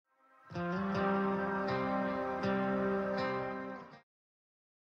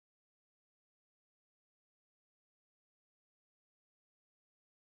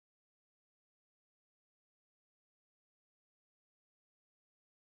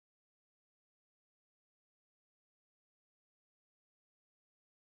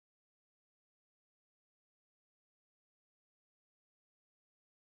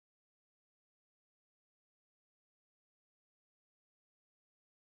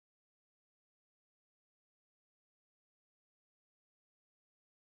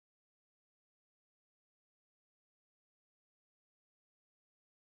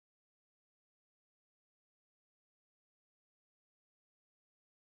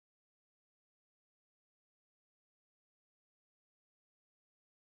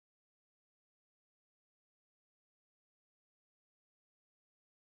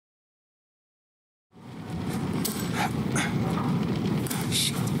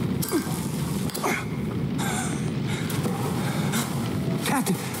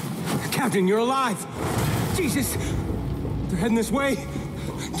Captain, you're alive! Jesus! They're heading this way.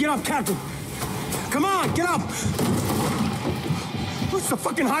 Get up, Captain! Come on, get up! What's the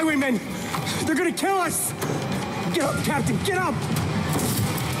fucking highwaymen? They're gonna kill us! Get up, Captain, get up!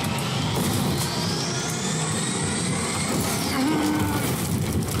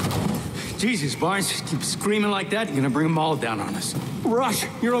 Jesus, Barnes, keep screaming like that, you're gonna bring them all down on us. Rush,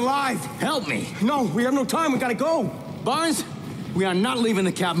 you're alive! Help me! No, we have no time, we gotta go! Barnes, we are not leaving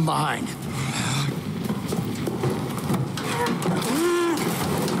the captain behind.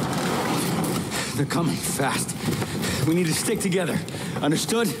 They're coming fast. We need to stick together.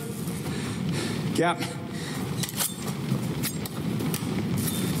 Understood? Cap,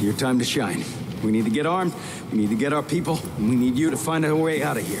 your time to shine. We need to get armed, we need to get our people, and we need you to find a way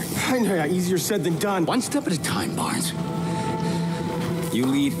out of here. I know, easier said than done. One step at a time, Barnes. You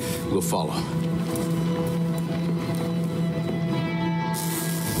lead, we'll follow.